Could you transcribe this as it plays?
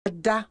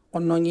Da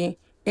Ononye,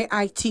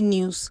 AIT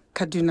News,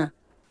 Kaduna.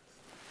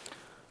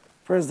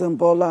 President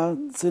Bola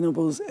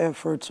Tinubu's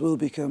efforts will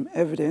become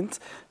evident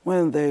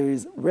when there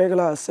is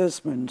regular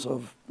assessment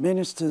of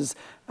ministers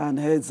and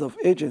heads of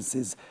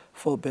agencies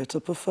for better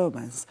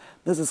performance.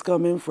 This is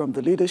coming from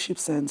the Leadership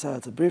Center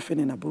at a briefing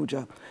in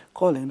Abuja,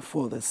 calling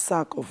for the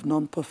sack of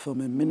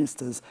non-performing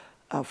ministers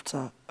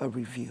after a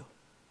review.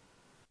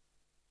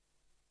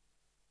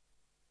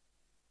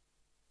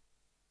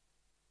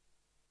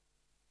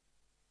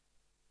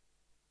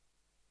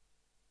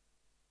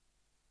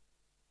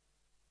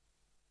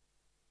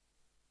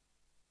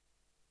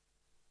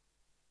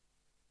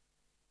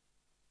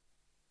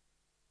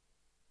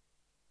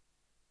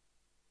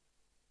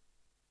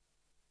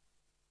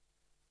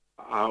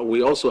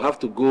 We also have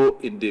to go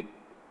in the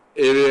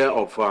area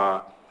of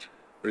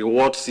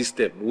reward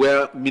system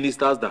where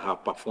ministers that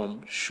have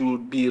performed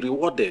should be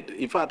rewarded.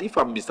 In fact, if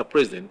I'm Mr.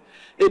 President,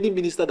 any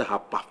minister that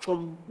have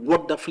performed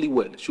wonderfully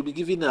well should be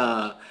given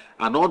an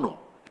honor.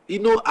 You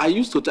know, I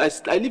live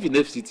in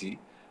FCT,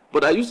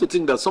 but I used to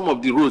think that some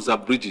of the roads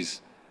and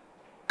bridges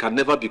can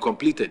never be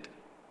completed.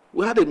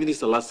 We had a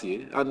minister last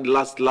year and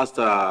last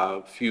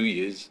few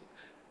years.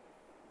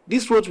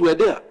 These roads were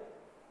there.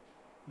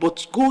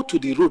 But go to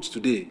the roads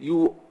today,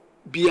 you'll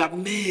be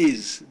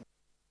amazed.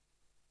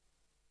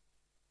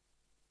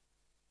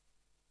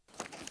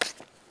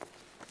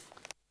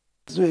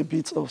 Let's do a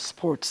bit of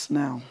sports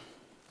now.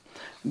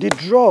 The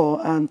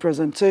draw and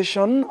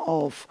presentation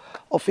of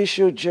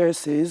official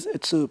jerseys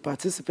to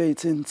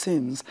participating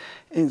teams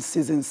in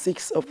Season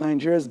 6 of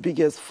Nigeria's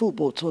biggest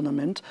football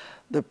tournament,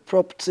 the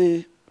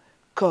Property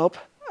Cup,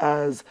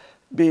 has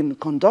been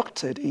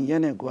conducted in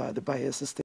Yenegua, the Bayelsa State.